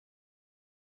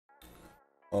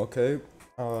Okay,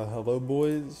 hello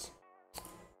boys.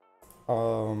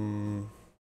 Um,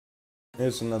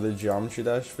 Here's another Geometry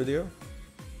Dash video.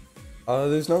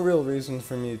 There's no real reason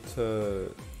for me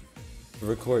to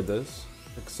record this,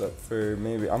 except for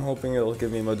maybe I'm hoping it'll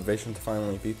give me motivation to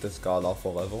finally beat this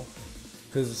god-awful level.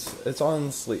 Cause it's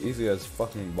honestly easy as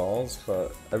fucking balls,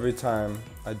 but every time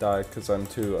I die cause I'm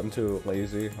too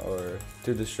lazy or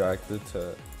too distracted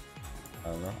to, I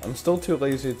don't know. I'm still too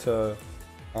lazy to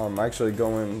actually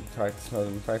go in practice mode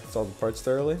and practice all the parts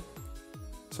thoroughly.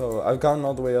 So I've gotten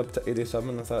all the way up to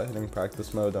 87 without hitting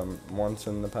practice mode once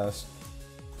in the past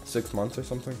 6 months or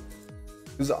something.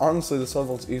 Because honestly, this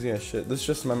level's easy as shit. This is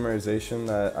just memorization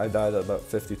that I died about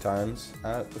 50 times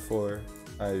at before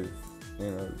I,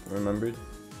 remembered.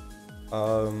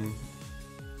 Yeah,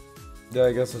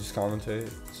 I guess I'll just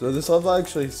commentate. So this level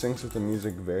actually syncs with the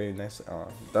music very nicely.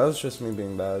 That was just me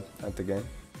being bad at the game.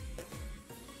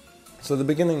 So the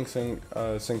beginning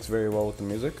syncs very well with the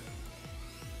music.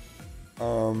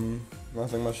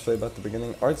 Nothing much to say about the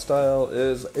beginning. Art style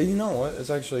is, you know what, it's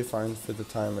actually fine for the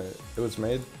time it was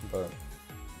made, but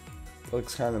it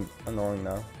looks kind of annoying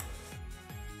now.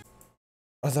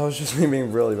 That was just me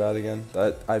being really bad again.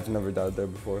 I've never died there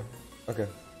before. Okay,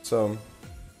 so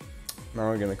now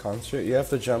we're gonna concentrate. You have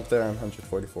to jump there on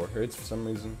 144 hertz for some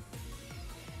reason.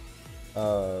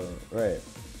 Right.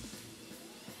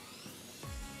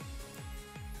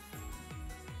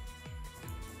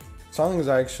 Song is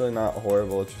actually not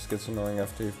horrible, it just gets annoying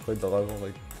after you've played the level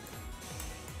like,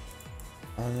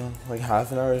 I don't know, like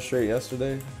half an hour straight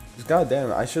yesterday. Because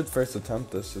goddamn, I should first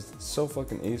attempt this, it's so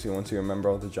fucking easy once you remember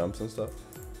all the jumps and stuff.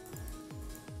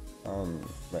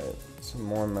 Right, some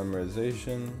more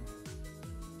memorization.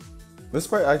 This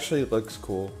part actually looks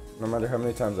cool. No matter how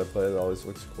many times I play it, it always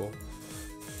looks cool.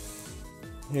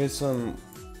 Here's some,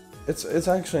 it's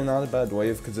actually not a bad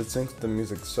wave because it syncs the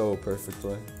music so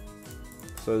perfectly.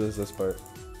 So does this part.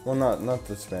 Well, not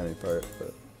the spammy part,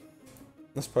 but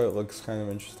this part looks kind of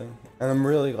interesting. And I'm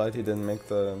really glad he didn't make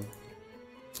the,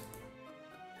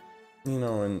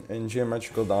 in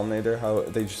Geometrical Dominator, how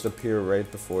they just appear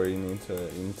right before you need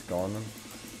to go on them.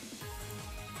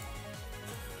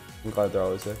 I'm glad they're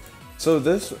always there. So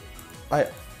this,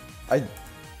 alright,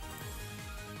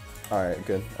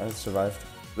 good, I survived.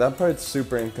 That part's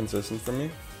super inconsistent for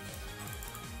me.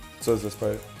 So is this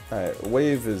part. Alright,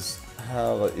 wave is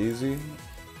hella easy.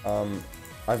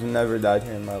 I've never died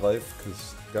here in my life,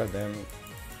 because goddamn it.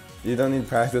 You don't need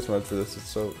practice mode for this, it's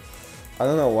so, I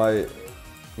don't know why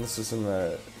this is in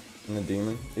the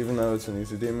demon. Even though it's an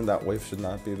easy demon, that wave should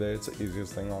not be there, it's the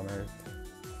easiest thing on earth.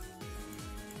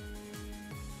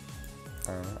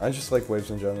 I don't know, I just like waves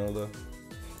in general though,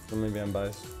 or maybe I'm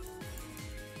biased.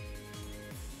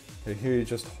 Okay, here you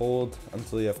just hold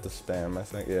until you have to spam, I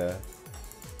think, yeah.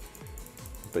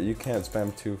 But you can't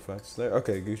spam too fast there.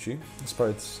 Okay, Gucci. This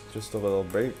part's just a little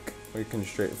break where you can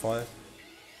straight fly.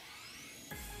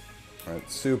 Alright,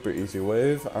 super easy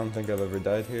wave. I don't think I've ever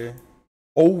died here.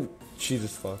 Oh,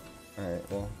 Jesus fuck. Alright,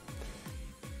 well.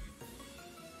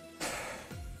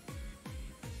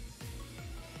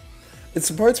 It's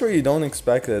the parts where you don't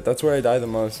expect it. That's where I die the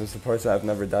most. It's the parts that I've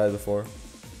never died before.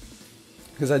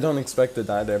 Because I don't expect to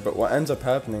die there. But what ends up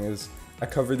happening is I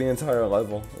cover the entire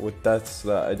level with deaths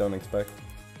that I don't expect.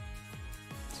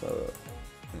 So,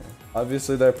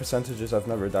 obviously there are percentages I've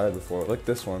never died before, like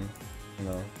this one,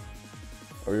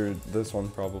 or this one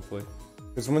probably.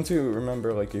 Because once you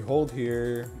remember, like, you hold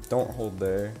here, don't hold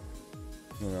there,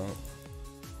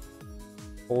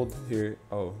 hold here,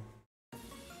 oh.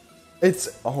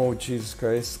 Oh Jesus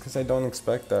Christ, because I don't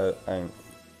expect that.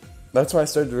 That's why I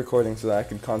started recording, so that I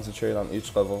could concentrate on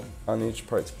each level, on each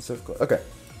part specifically. Okay.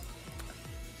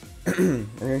 We're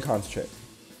gonna concentrate.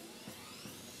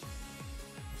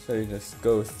 So you just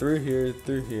go through here,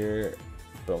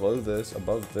 below this,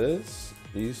 above this,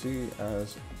 easy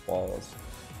as balls.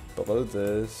 Below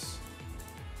this,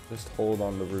 just hold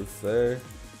on the roof there.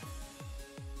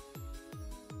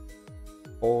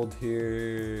 Hold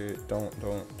here, don't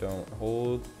hold.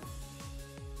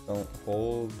 Don't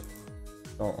hold.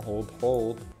 Don't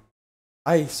hold.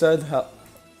 I said how,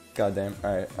 goddamn,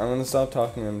 alright, I'm gonna stop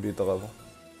talking and beat the level.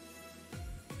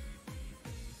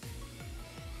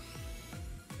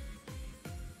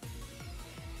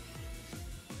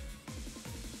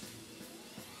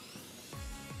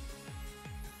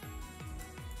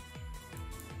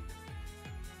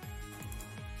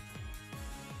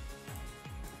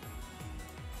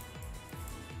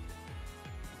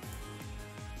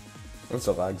 There's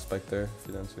a lag spike there, if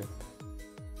you don't see.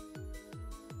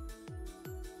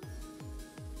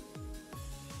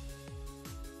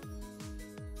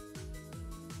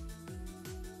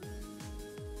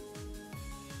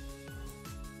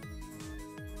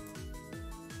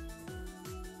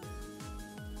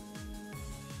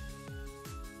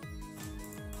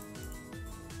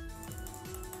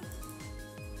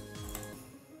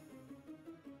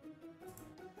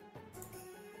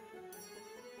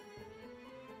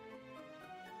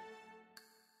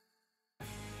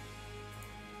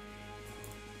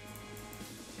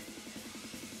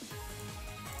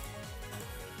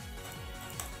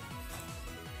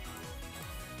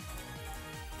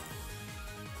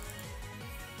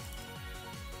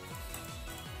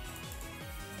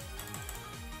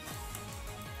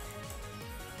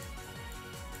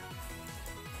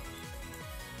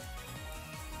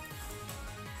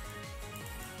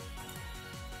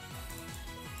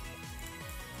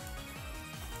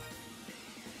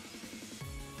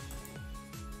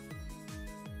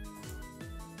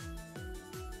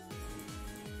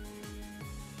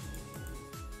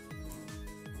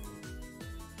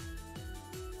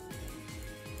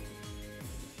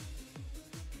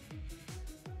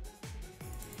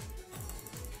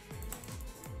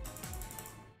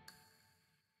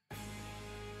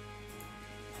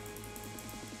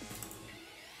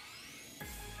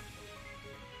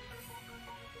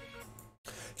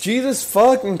 Jesus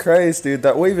fucking Christ, dude.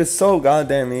 That wave is so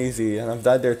goddamn easy, and I've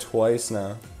died there twice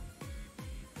now.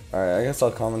 Alright, I guess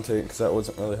I'll commentate, because that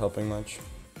wasn't really helping much.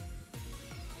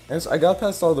 I got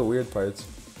past all the weird parts.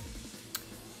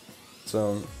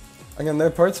 So, again, there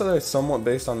are parts that are somewhat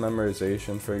based on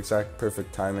memorization for exact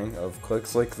perfect timing of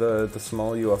clicks, like the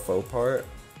small UFO part.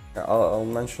 I'll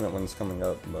mention it when it's coming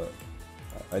up, but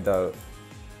I doubt,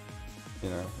 you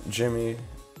know, Jimmy,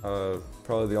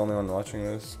 probably the only one watching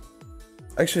this.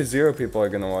 Actually, 0 people are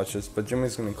gonna watch this, but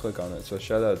Jimmy's gonna click on it, so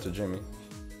shout out to Jimmy.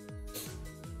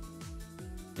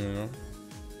 You know?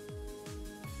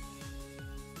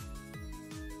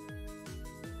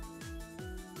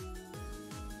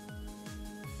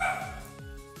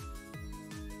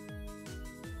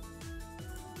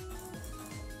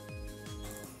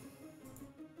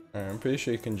 Alright, I'm pretty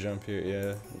sure you can jump here.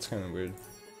 Yeah, it's kind of weird.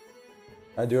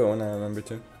 I do it when I remember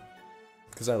to,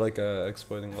 because I like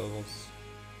exploiting levels.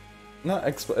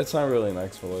 It's not really an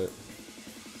exploit.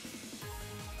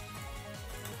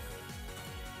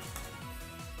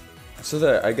 So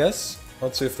there, I guess,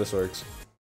 let's see if this works.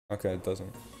 Okay, it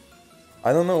doesn't.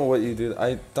 I don't know what you do.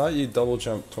 I thought you double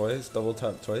jump twice, double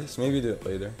tap twice. Maybe do it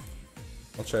later.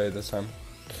 I'll try it this time.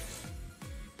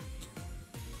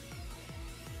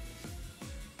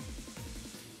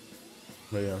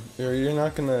 But yeah, you're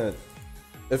not gonna...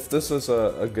 If this was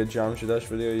a good Geometry Dash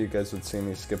video, you guys would see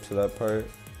me skip to that part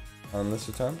on this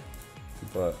attempt.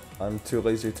 But I'm too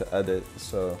lazy to edit,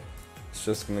 so it's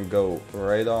just gonna go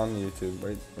right on YouTube,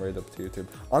 right up to YouTube.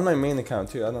 On my main account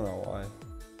too, I don't know why.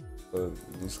 But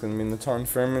it's gonna be Natan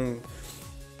Furman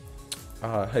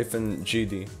hyphen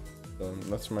GD. So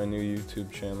that's my new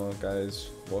YouTube channel, guys.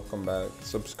 Welcome back.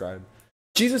 Subscribe.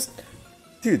 Jesus,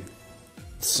 dude.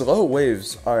 Slow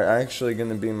waves are actually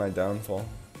gonna be my downfall.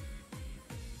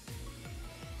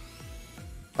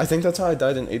 I think that's how I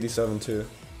died in 87 too.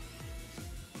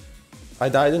 I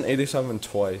died in 87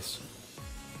 twice.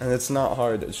 And it's not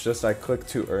hard, it's just I clicked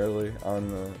too early on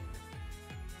the...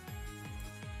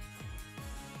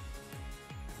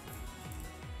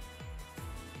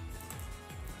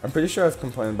 I'm pretty sure I've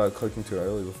complained about clicking too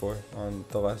early before on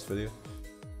the last video.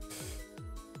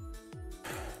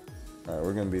 Alright,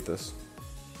 we're gonna beat this.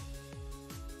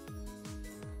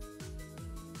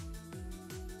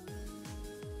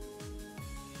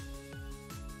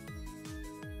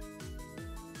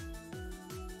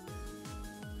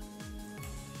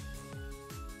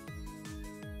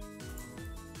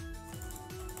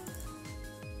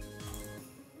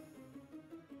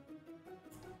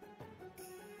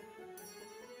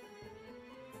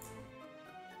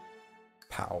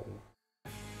 Pow.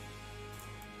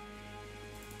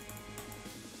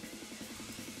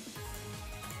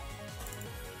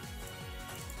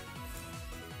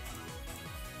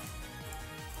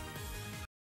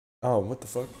 Oh, what the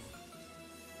fuck?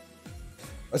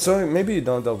 So maybe you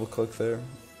don't double click there.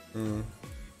 I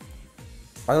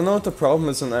don't know what the problem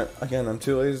is, and again, I'm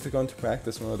too lazy to go into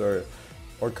practice mode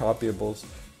or copyables.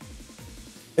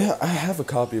 Yeah, I have a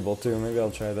copyable too, maybe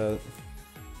I'll try that.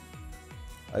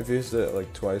 I've used it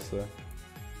like twice though.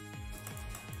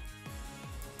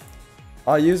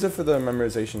 I'll use it for the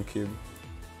memorization cube.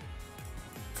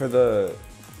 For the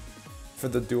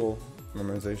dual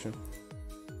memorization.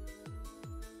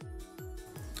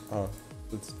 Oh,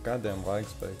 it's goddamn lag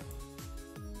spike.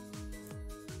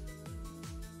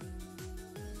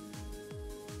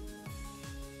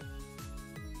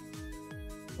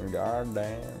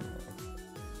 Goddamn.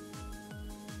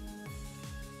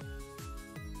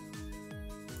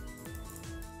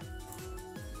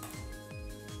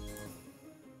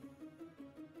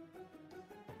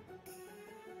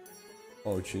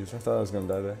 Oh jeez, I thought I was gonna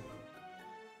die there.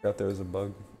 Forgot there was a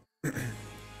bug. And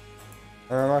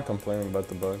I'm not complaining about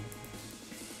the bug.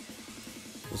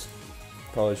 Just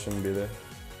probably shouldn't be there.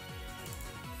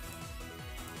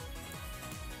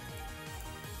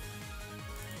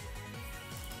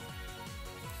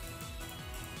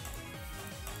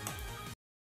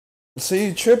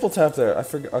 See, triple tap there. I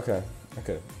forgot. Okay.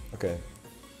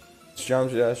 It's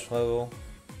Geometry Dash level.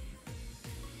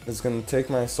 It's gonna take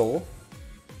my soul.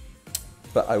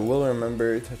 But I will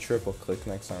remember to triple click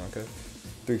next time, okay?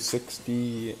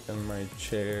 360 in my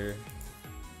chair.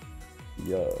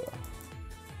 Yeah.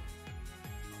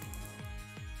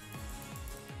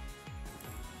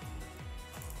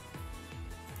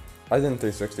 I didn't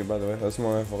 360 by the way. That's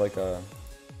more of like a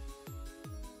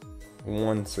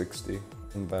 160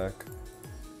 in back.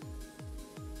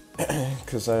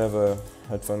 Because I have a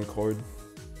headphone cord.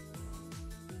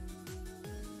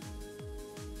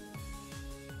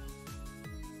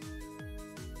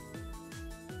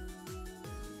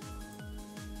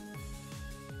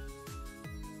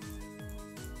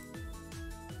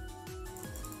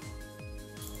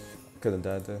 Could have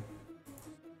died there.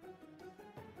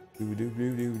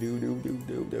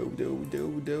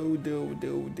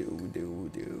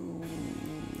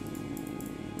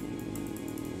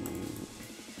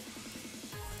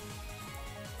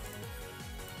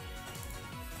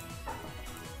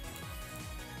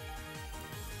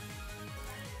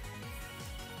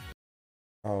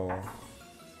 Oh.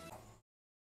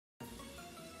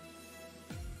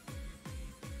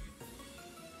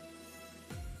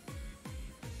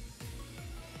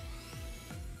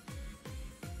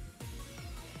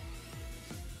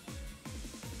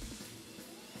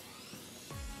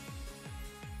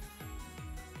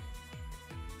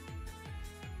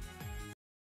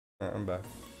 Alright, I'm back.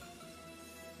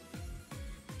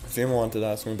 Fema wanted to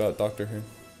ask me about Doctor Who.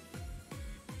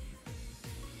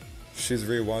 She's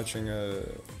rewatching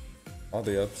all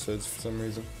the episodes for some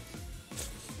reason.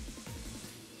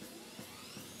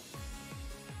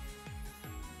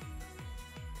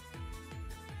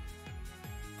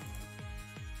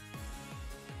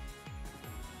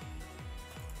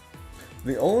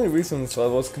 The only reason this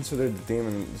level is considered a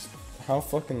demon is how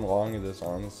fucking long it is,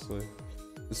 honestly.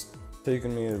 It's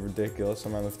taken me a ridiculous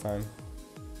amount of time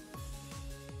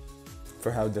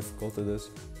for how difficult it is.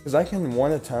 Because I can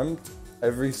one attempt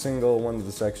every single one of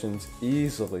the sections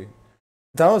easily.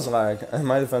 That was lag. In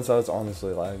my defense, that was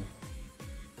honestly lag.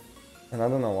 And I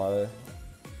don't know why.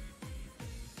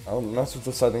 I'll mess with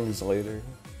the settings later.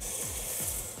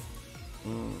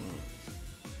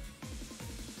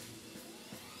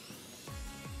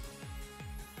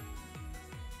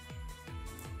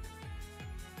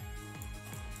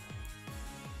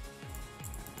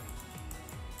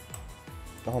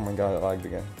 Oh my god, it lagged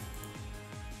again.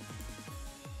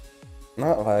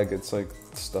 Not lag, it's like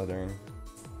stuttering.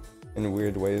 In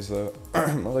weird ways though.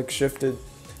 Like shifted.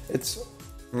 It's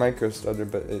micro stutter,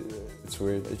 but it's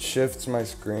weird. It shifts my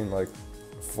screen like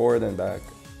forward and back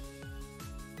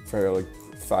for like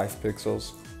 5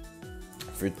 pixels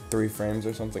for 3 frames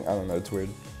or something. I don't know, it's weird.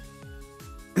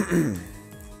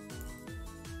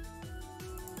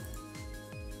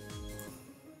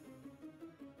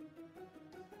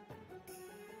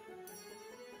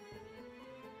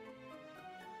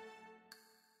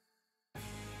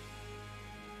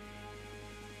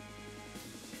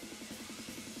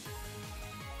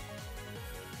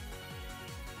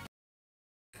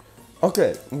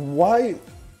 Okay, why?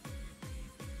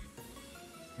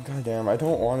 Goddamn, I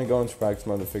don't want to go into practice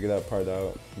mode to figure that part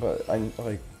out, but I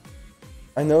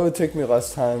know it took me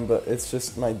less time, but it's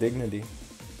just my dignity.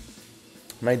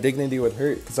 My dignity would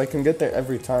hurt, because I can get there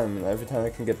every time, and every time I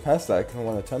can get past that, I can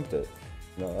want to attempt it.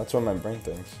 You know, that's what my brain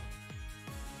thinks.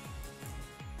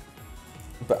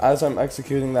 But as I'm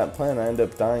executing that plan, I end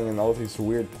up dying in all these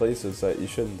weird places that you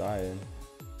shouldn't die in.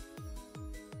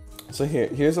 So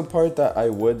here's a part that I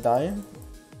would die in.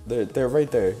 They're right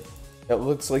there. It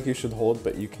looks like you should hold,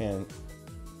 but you can't.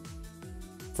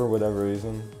 For whatever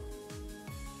reason.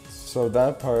 So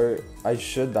that part, I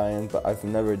should die in, but I've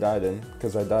never died in.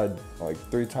 Because I died like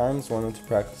 3 times, went into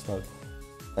practice mode.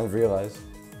 And realized.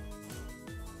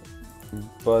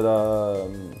 But, I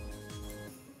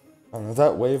don't know,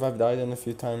 that wave I've died in a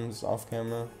few times off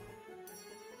camera.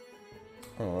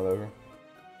 Oh, whatever.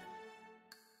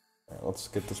 Right, let's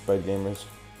get this bed, gamers.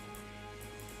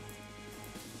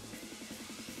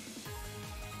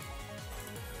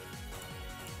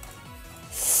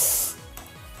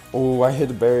 Oh, I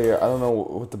hit a barrier. I don't know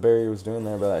what the barrier was doing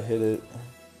there, but I hit it.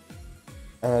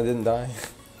 And I didn't die.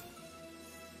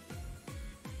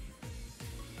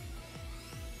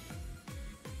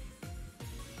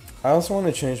 I also want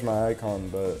to change my icon,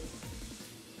 but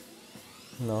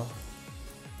no.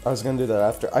 I was gonna do that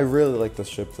after. I really like the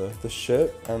ship though. The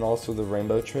ship and also the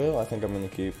rainbow trail, I think I'm gonna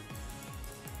keep.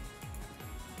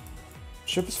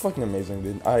 Ship is fucking amazing,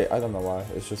 dude. I don't know why.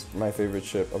 It's just my favorite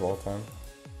ship of all time.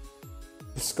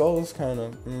 The skull is kind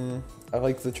of, I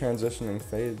like the transitioning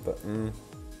fade, but,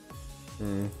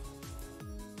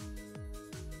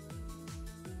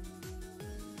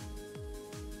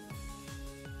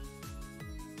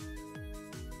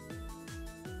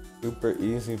 Super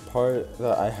easy part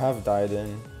that I have died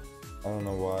in. I don't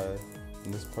know why.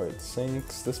 This part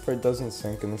sinks. This part doesn't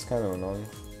sink, and it's kind of annoying.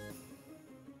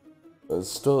 But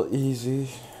it's still easy.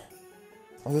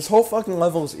 Oh, this whole fucking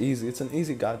level is easy. It's an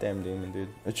easy goddamn demon, dude.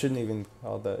 It shouldn't even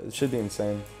call that. It should be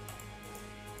insane.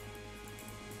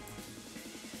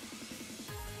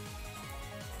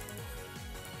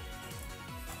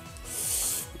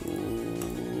 Ooh,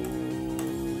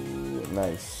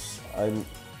 nice. I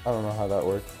don't know how that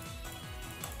worked.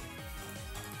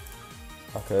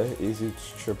 Okay, easy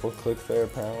triple click there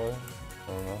apparently.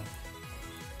 I don't know.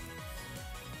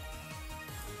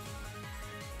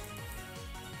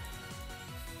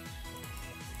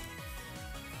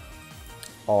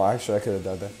 Oh, actually, I could have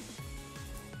died there.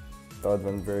 That would have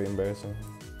been very embarrassing.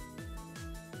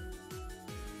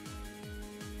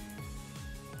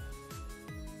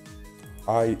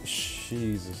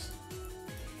 Jesus.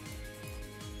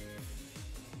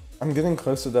 I'm getting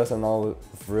close to death on all the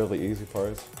really easy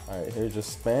parts. Alright, here,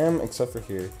 just spam, except for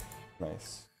here.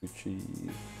 Nice. Gucci.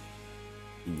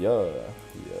 Yeah.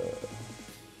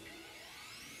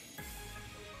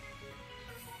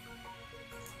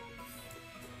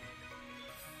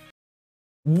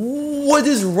 What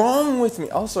is wrong with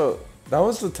me? Also, that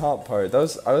was the top part. I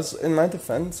was in my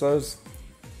defense, okay.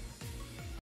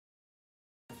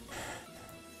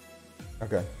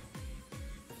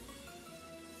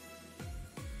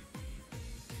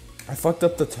 I fucked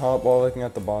up the top while looking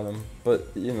at the bottom, but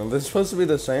you know, they're supposed to be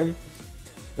the same.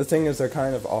 The thing is, they're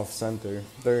kind of off center.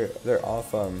 They're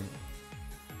off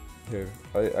here.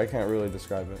 I can't really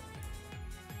describe it.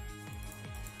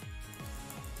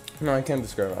 No, I can't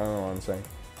describe it. I don't know what I'm saying.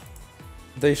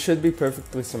 They should be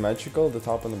perfectly symmetrical, the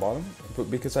top and the bottom, but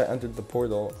because I entered the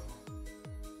portal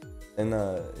in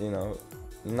you know,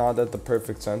 not at the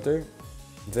perfect center,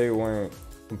 they weren't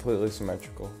completely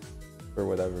symmetrical for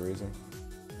whatever reason.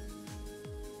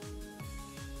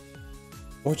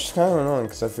 Which is kind of annoying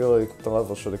because I feel like the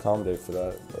level should accommodate for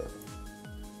that, but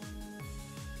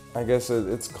I guess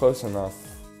it's close enough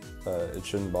that it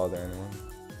shouldn't bother anyone.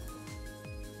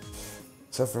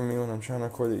 Except for me when I'm trying to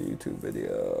record a YouTube video.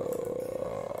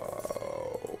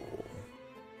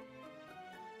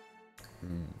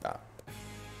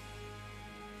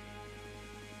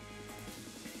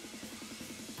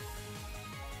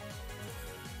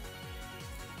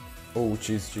 Oh,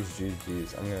 jeez.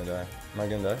 I'm gonna die. Am I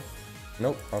gonna die?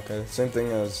 Nope. Okay. Same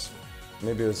thing as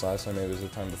maybe it was last time, maybe it was the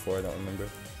time before, I don't remember.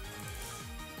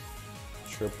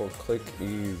 Triple click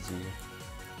easy.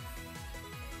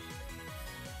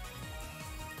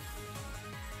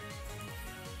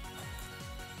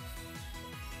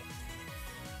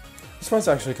 This one's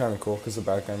actually kind of cool because the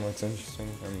background looks interesting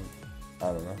and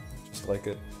I don't know, just like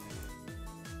it.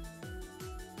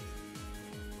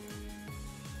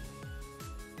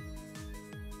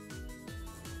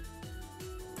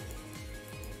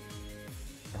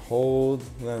 Hold,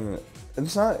 then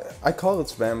it's not, I call it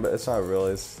spam, but it's not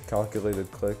really, it's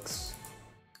calculated clicks.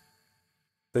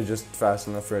 They're just fast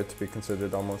enough for it to be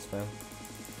considered almost spam.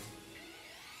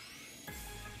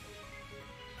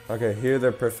 Okay, here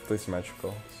they're perfectly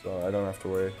symmetrical, so I don't have to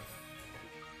worry.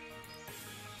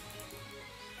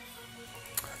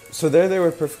 So there they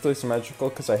were perfectly symmetrical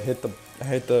because I hit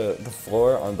the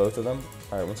floor on both of them.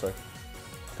 Alright, one sec.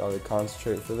 Gotta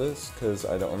concentrate for this because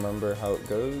I don't remember how it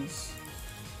goes.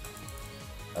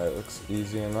 Alright, looks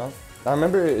easy enough. I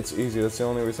remember it's easy, that's the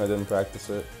only reason I didn't practice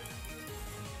it.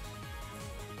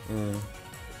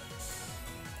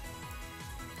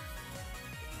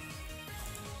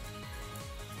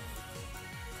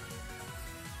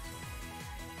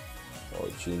 Oh,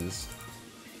 jeez.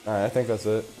 Alright, I think that's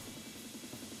it.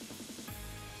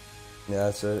 Yeah,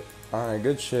 that's it. Alright,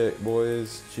 good shit,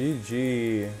 boys.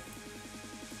 GG.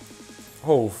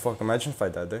 Oh, fuck, imagine if I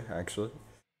died there, actually.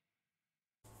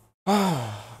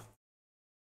 Ah,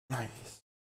 nice.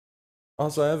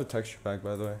 Also, I have a texture pack,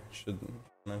 by the way. Should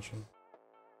mention.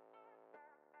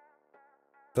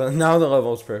 Now the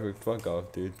level's perfect. Fuck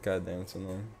off, dude. God damn, it's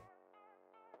annoying.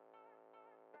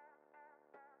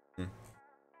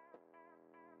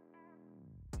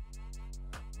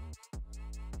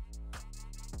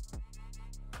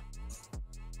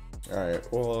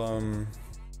 Alright, well,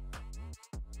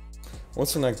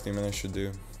 what's the next demon I should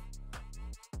do?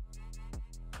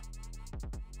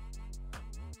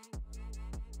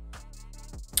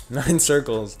 Nine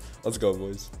circles. Let's go,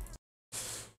 boys.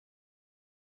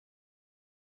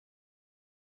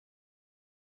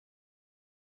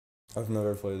 I've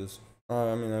never played this.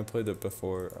 I mean, I played it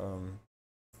before.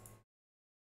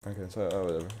 Okay, so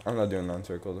whatever. I'm not doing 9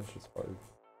 circles. That's just hard.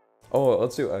 Oh,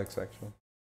 let's do X actually.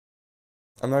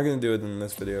 I'm not gonna do it in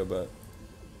this video, but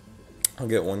I'll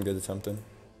get one good attempt in.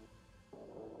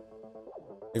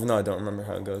 Even though I don't remember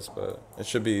how it goes, but it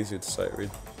should be easy to sight read.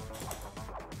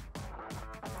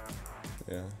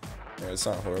 Yeah, it's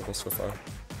not horrible so far.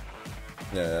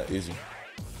 Yeah, easy.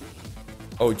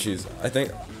 Oh, jeez. I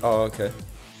think. Oh, okay.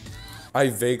 I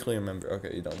vaguely remember.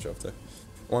 Okay, you don't jump there.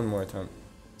 One more attempt.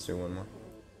 Let's do one more.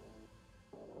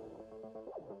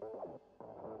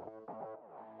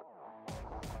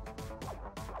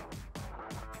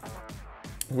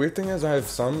 Weird thing is I have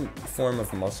some form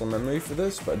of muscle memory for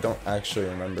this, but I don't actually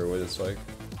remember what it's like.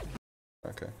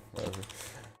 Okay, whatever.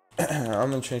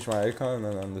 I'm gonna change my icon and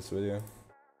then end this video.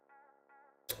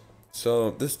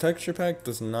 So this texture pack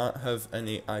does not have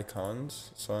any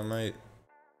icons, so I might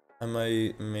I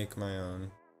might make my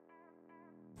own.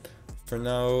 For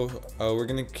now, we're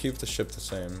gonna keep the ship the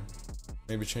same.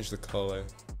 Maybe change the color.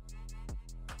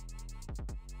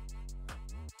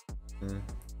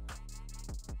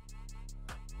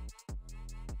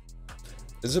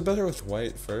 Is it better with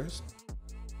white first?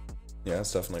 Yeah,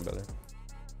 it's definitely better.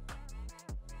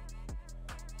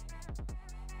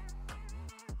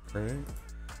 Right?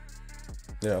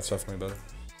 Yeah, it's definitely better.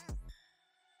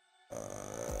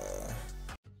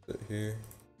 Put it here.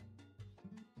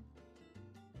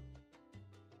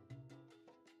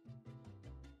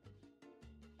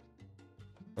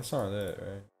 That's not it,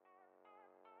 right?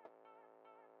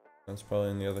 That's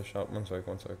probably in the other shop. One sec.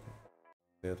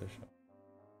 The other shop.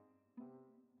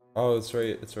 Oh, it's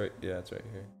right. Yeah, it's right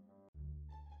here.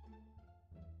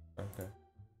 Okay.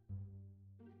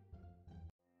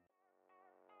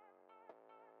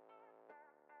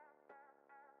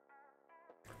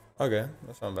 Okay,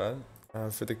 that's not bad.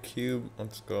 For the cube,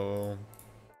 let's go.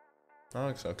 That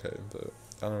looks okay, but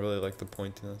I don't really like the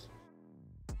pointiness.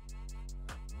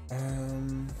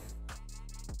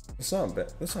 It's not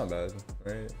bad. It's not bad,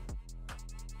 right?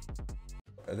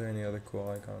 Are there any other cool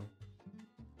icons?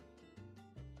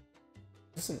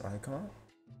 Is this an icon?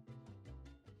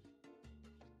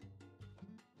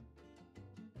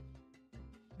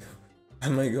 I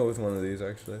might go with one of these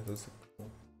actually. This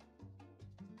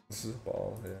is a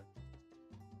ball, yeah.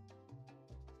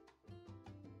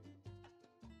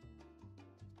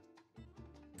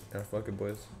 Yeah, fuck it,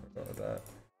 boys. We're going with that.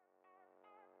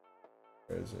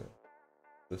 Where is it?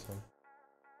 This one.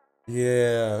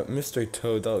 Yeah, Mystery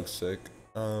Toad. That looks sick.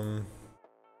 I'm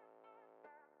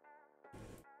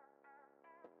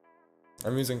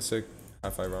using sick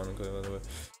half ironically, by the way.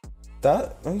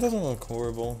 That doesn't look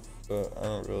horrible, but I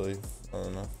don't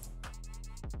know.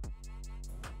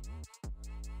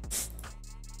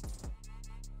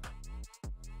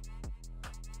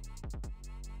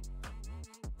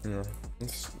 Yeah,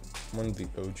 it's one of the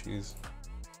OGs.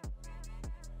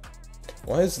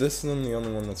 Why is this one the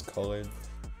only one that's colored?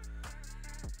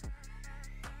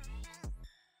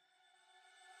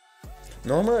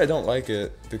 Normally I don't like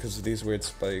it because of these weird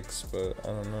spikes, but I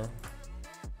don't know.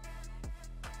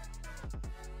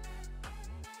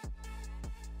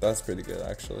 That's pretty good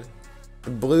actually. The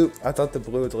blue, I thought the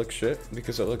blue would look shit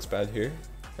because it looks bad here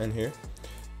and here,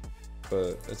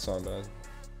 but it's not bad.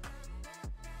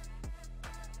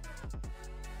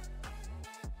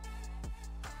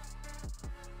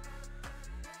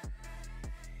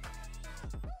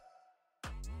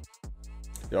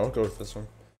 Yeah, I'll go with this one.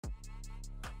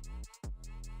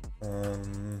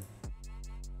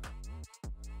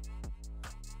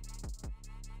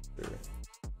 Sure.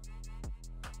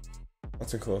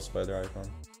 That's a cool spider icon.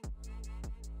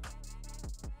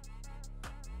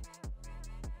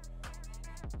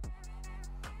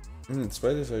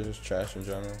 Spiders are just trash in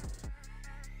general.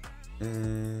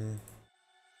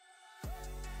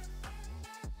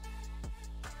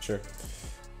 Sure.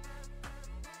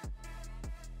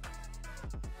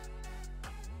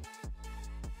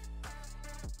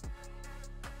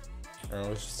 Alright,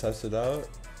 let's just test it out.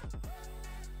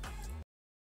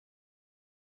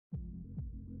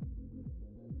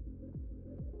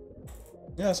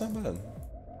 Yeah, it's not bad.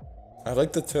 I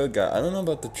like the toad guy. I don't know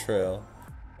about the trail.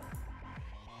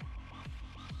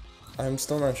 I'm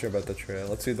still not sure about the trail.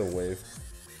 Let's see the wave.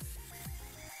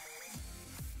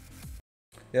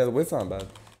 Yeah, the wave's not bad.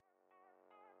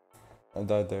 I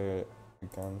died there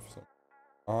again for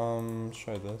some. Let's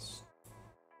try this.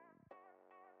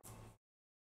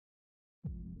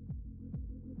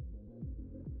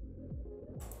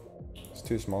 It's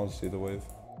too small to see the wave.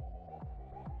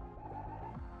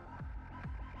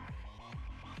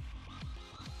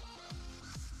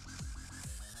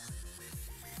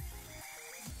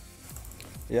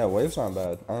 Yeah, wave's not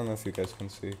bad. I don't know if you guys can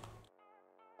see.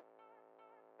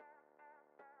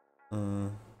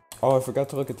 Oh, I forgot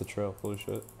to look at the trail. Holy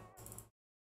shit.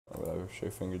 Oh, whatever.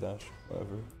 Share finger dash.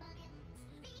 Whatever.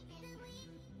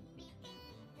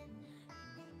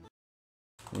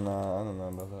 Nah, I don't know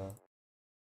about that.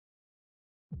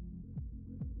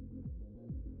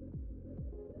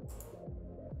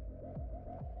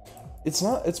 It's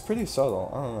not. It's pretty subtle.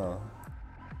 I don't know.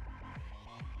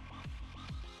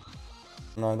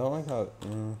 No, I don't like how.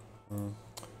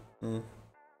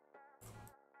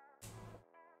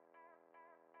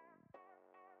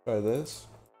 Try this.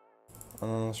 And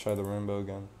then let's try the rainbow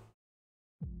again.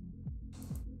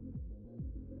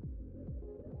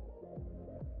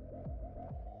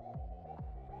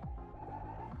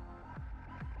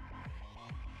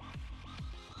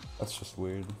 That's just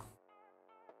weird.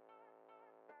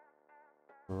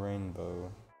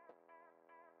 Rainbow.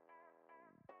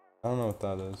 I don't know what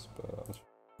that is,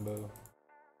 but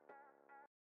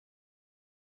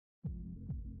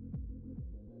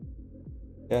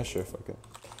yeah, sure, fuck it.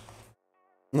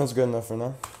 That's good enough for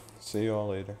now. See you all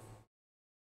later.